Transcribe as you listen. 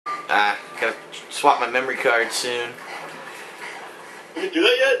Gotta swap my memory card soon. You can do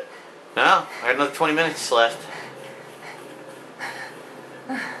that yet? No, I got another 20 minutes left.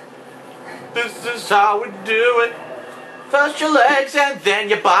 This is how we do it. First your legs and then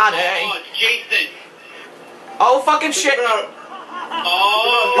your body. Oh, it's Jason. Oh, fucking shit. Oh.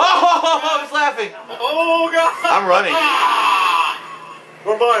 Oh, I was laughing. Oh, God. I'm running.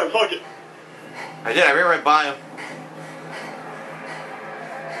 Run by him, fuck it. I did, I ran right by him.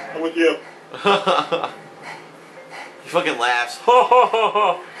 I'm with you. He fucking laughs.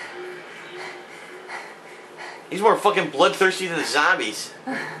 He's more fucking bloodthirsty than the zombies.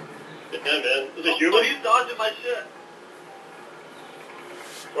 Yeah, man. Is it human? Oh, he's dodging my shit.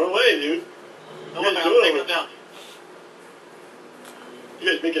 Run away, dude. No, You guys I'm doing taking it? him down. You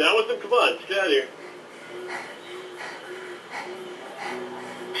guys making out with him? Come on, let's get out of here.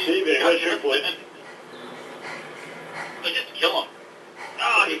 Shaving, nice trick, boy. Let's just kill him.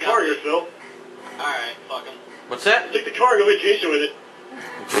 Ah, He the got car me. here, Phil. Alright, fuck him. What's that? Take the car and go get Jason with it.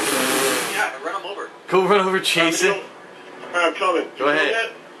 Yeah, run him over. Go run over Jason. Alright, I'm coming. Go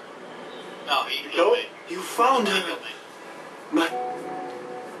ahead. No, he You killed me. You found He her, killed me. but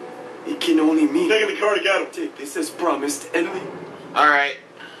it can only I'm mean taking the car to get him. take this as promised, Ellie. Alright.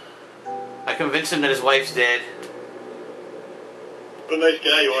 I convinced him that his wife's dead. What a nice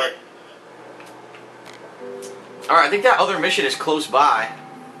guy you are. Alright, I think that other mission is close by.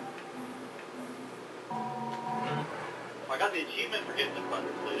 I got the achievement for getting the quest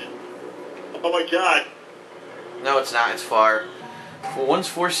completed. Oh my god. No, it's not. It's far. One's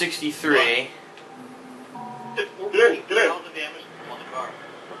 463. Did Get in. 14,000 damage on the car.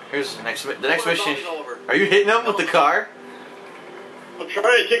 Here's the next mission. Zombies all over. Are you hitting him with the car? I'm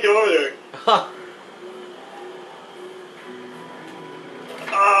trying to kick it over there. Huh.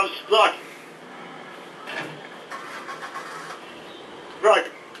 Ah, I'm stuck. Right.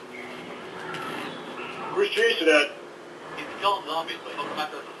 Where's Jason at? He's killing zombies, but he'll come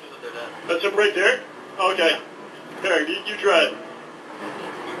after us as soon as they're dead. That's him right there? Oh, okay. There, you try it.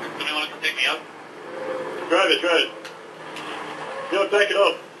 Somebody want to come pick me up? Drive it, drive it. Yeah, back it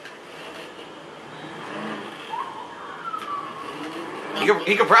up.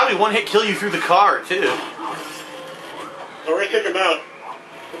 He could probably one-hit kill you through the car, too. I'm ready to take him out.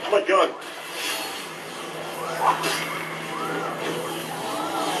 That's my gun.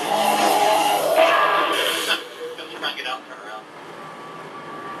 Just try and get out and turn around.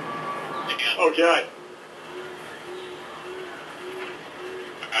 Yeah. Oh, God.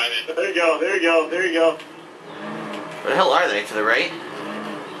 Alright, man. There you go, there you go, there you go. Where the hell are they? To the right?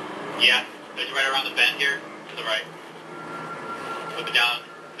 Yeah, it's right around the bend here, to the right. Put it down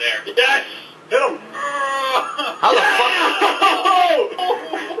there. Yes! Hit him! How the fuck?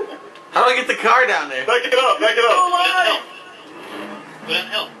 How do I get the car down there? Back it up, back it up. Go down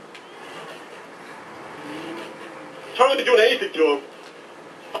the hill. Trying to do anything to him.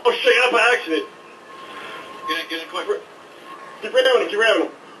 Oh shit, I got by accident. Get in quick. Keep ramming him, keep ramming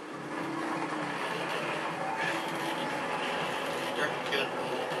him. Sure, get in.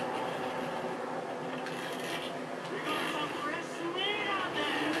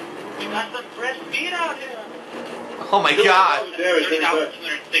 We got some fresh meat out here. Oh my god. Damage,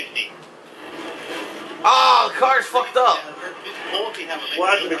 30,260. Oh, the car's fucked up.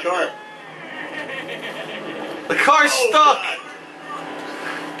 Flash in the car. The car's Oh, stuck. God.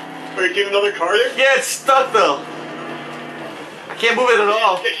 Are you getting another car there? Yeah, it's stuck though. I can't move it at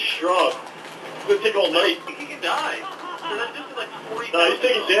all. Get shrunk. It's gonna take all night. He can die. So that just did like 40,000. No, he's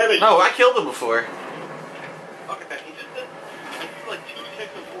taking damage. No, I killed him before. Okay, he just did like 2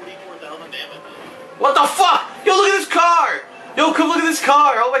 ticks of 44,000 damage. What the fuck? Yo, look at this car. Yo, come look at this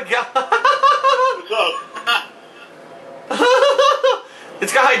car. Oh my god. What's up?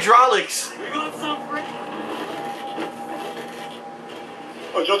 It's got hydraulics.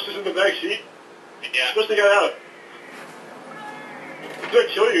 Oh, Justice in the back seat? Yeah. Just got out. He's gonna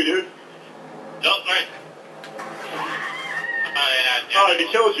kill you, dude. No, alright. Yeah. Oh, he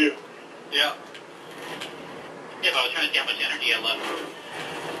kills you. Yeah. Yeah, but I was trying to see how much energy I left.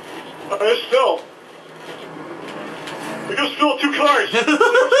 Oh, there's Phil. There goes Phil, 2 cars.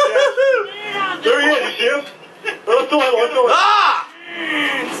 There he is, you see him? Oh, let's go, let's go. Ah!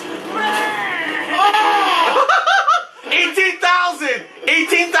 18,000!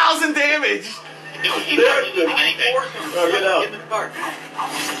 18,000 damage! There's him. Anything. Oh, get out. Get in the car.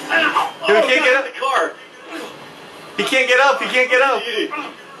 He can't get up. The car. He can't get up. He can't get up. Easy.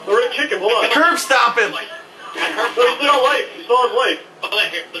 We're gonna kick him, hold on. Curb stop him. No, he's still alive. He's still alive. Oh,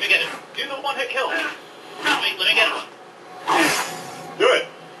 here, let me get it. Do the one-hit kill. Let me get it. Do it.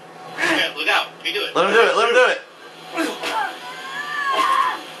 Yeah, look out. Let me do it. Let him do it. Let him do it.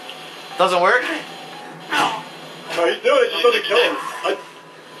 Doesn't work? Oh, he's doing it. Just doesn't kill him.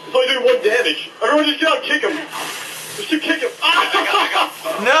 It's only doing 1 damage. Everyone just get out and kick him. Just keep kicking him.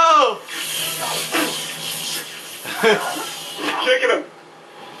 No! Kicking him.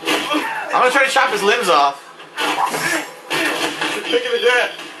 I'm gonna try to chop his limbs off. You're kicking his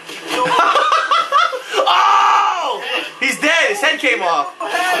ass. Oh! He's dead. His head came off.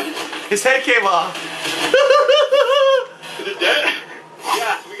 His head came off. Is it dead?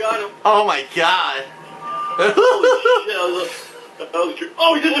 Yeah, we got him. Oh my god.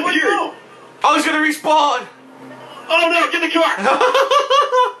 Oh, he disappeared. Oh, he's gonna respawn. Oh no, get in the car.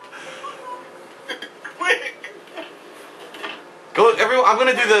 Quick. Go, everyone. I'm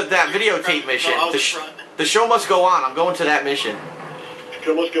gonna do that videotape mission. The show must go on. I'm going to that mission.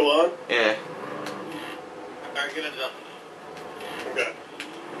 Show must go on? Yeah. Alright, get into Okay.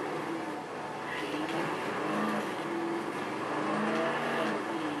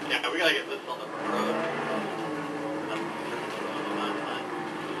 Yeah, we gotta get this on the road.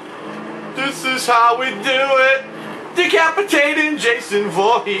 This is how we do it. Decapitating Jason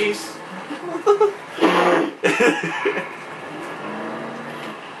Voorhees.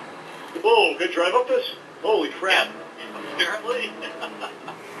 Whoa, good drive up this? Holy crap. Apparently.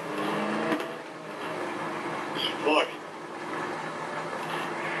 Fuck.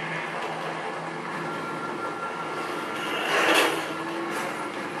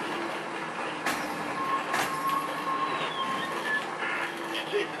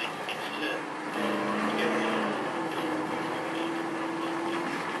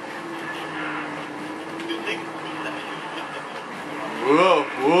 Whoa,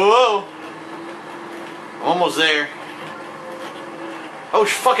 whoa. Almost there. Oh,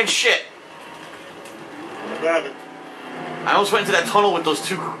 fucking shit. What happened? I almost went into that tunnel with those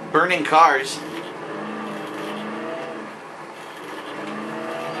 2 burning cars.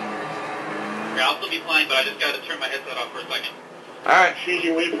 Yeah, I'll still be playing, but I just gotta turn my headset off for a second. Alright.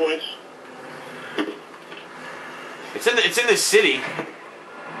 Changing waypoints. It's in this city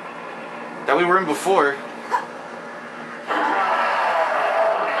that we were in before.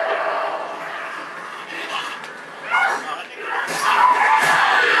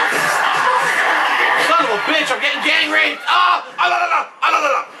 Son of a bitch, I'm getting gang raped! Ah!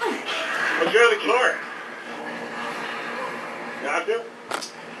 Let's get out of the car. You have to?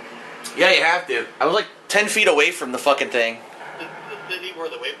 Yeah, you have to. I was like 10 feet away from the fucking thing. This is the city where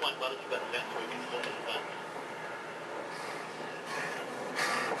the waypoint led us to that fence where we can pull this fence.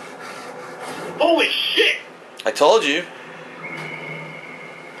 Holy shit! I told you.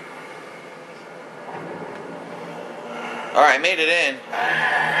 Alright, I made it in.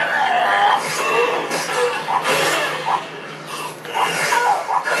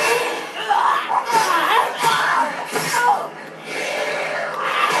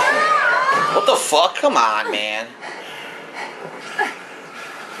 What the fuck? Come on, man.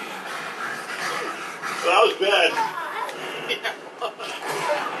 That was bad.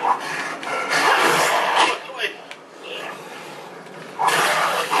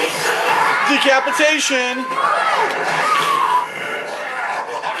 Decapitation!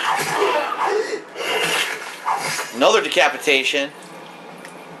 Another decapitation.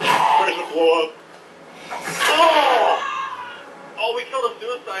 Where's the blow up? Oh! Oh, we killed a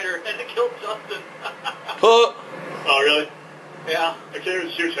suicider and it killed Justin. Huh. Oh, really? Yeah. I can't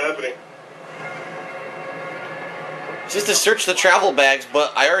even see what's happening. Just to search the travel bags,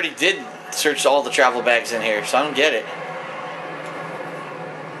 but I already did search all the travel bags in here, so I don't get it.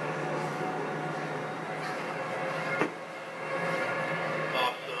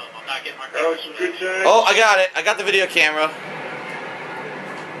 Awesome. I'm not getting my That was some good time. Oh, I got it. I got the video camera.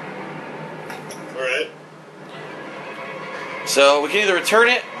 Alright. So we can either return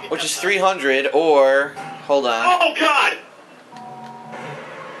it, which is 300, or hold on. Oh, God!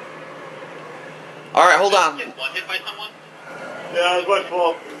 All right, hold on. Get one hit by someone? Yeah, it was my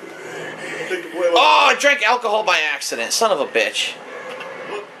fault. I'll take the blame. Oh, I drank alcohol by accident. Son of a bitch.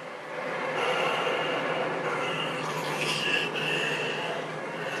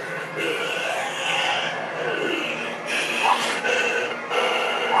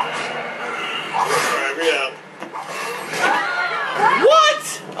 Alright, we out. What?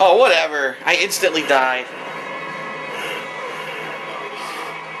 Oh, whatever. I instantly died.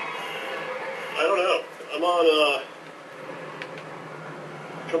 I don't know. I'm on,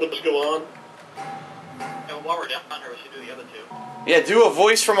 Come let's go on. And while we're down here, we should do the other two. Yeah, do a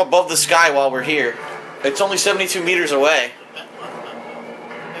voice from above the sky while we're here. It's only 72 meters away.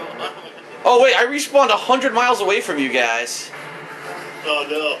 Oh, wait, I respawned 100 miles away from you guys. Oh,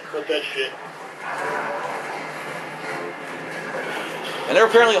 no. Not that shit. And there are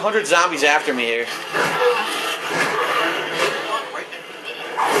apparently 100 zombies after me here.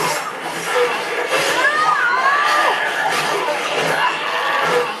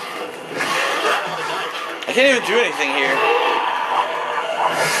 I can't even do anything here.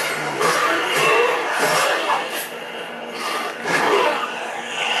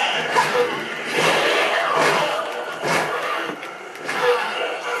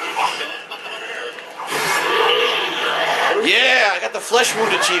 Yeah, I got the flesh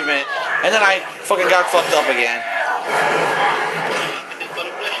wound achievement. And then I fucking got fucked up again.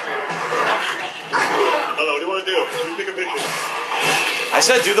 Hello, what do you want to do? Pick a mission. I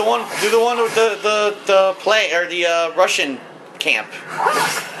said do the one with the play or the Russian camp.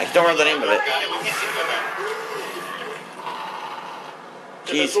 I don't remember the name of it.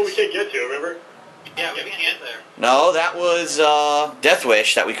 That's what we can't get to, remember? Yeah, we can't there. No, that was Death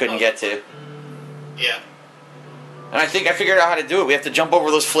Wish that we couldn't get to. Yeah. And I think I figured out how to do it. We have to jump over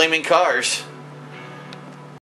those flaming cars.